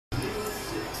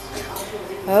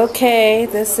Okay,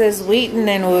 this is Wheaton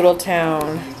and Whoodle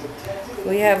Town.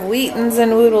 We have Wheatens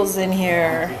and Whoodles in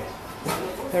here.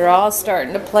 They're all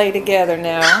starting to play together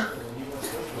now.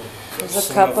 There's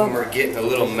a couple. Some of them are getting a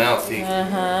little mouthy.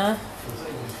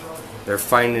 They're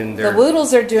finding their... The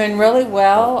Whoodles are doing really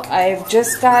well. I've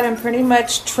just got them pretty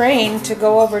much trained to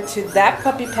go over to that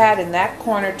puppy pad in that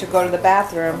corner to go to the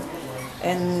bathroom.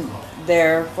 And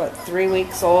they're, what, 3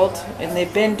 weeks old? And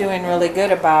they've been doing really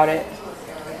good about it.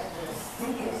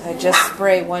 I just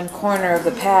spray one corner of the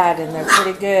pad and they're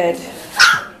pretty good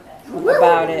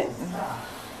about it.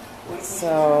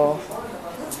 So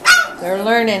they're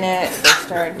learning it. They're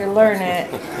starting to learn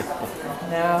it.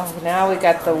 Now we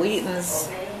got the Wheatens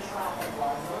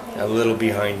a little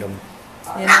behind them.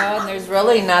 You know, and there's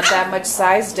really not that much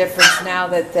size difference now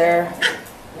that they're,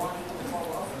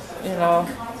 you know,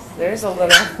 there's a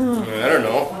little. I don't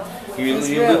know. You look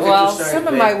at well, the size, some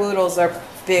of my Whoodles are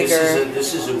bigger.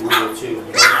 This is a Whoodle too.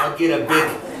 I'll get a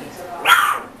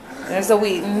big. There's a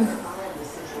Wheaten.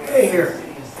 Hey here,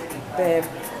 babe.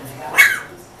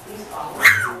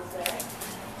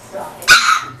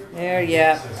 There,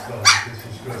 yeah.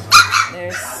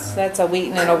 That's a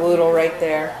Wheaten and a Whoodle right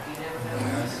there.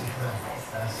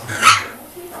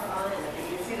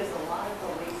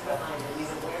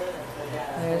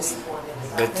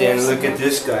 But then look at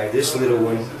this guy, this little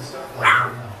one.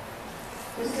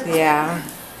 Yeah,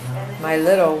 my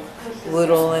little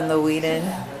Whoodle and the Wheaten.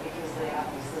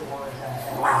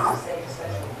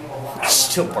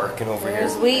 Still barking over here.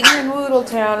 There's Wheaton and Whoodle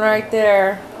Town right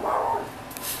there.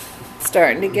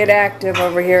 Starting to get active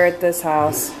over here at this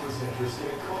house.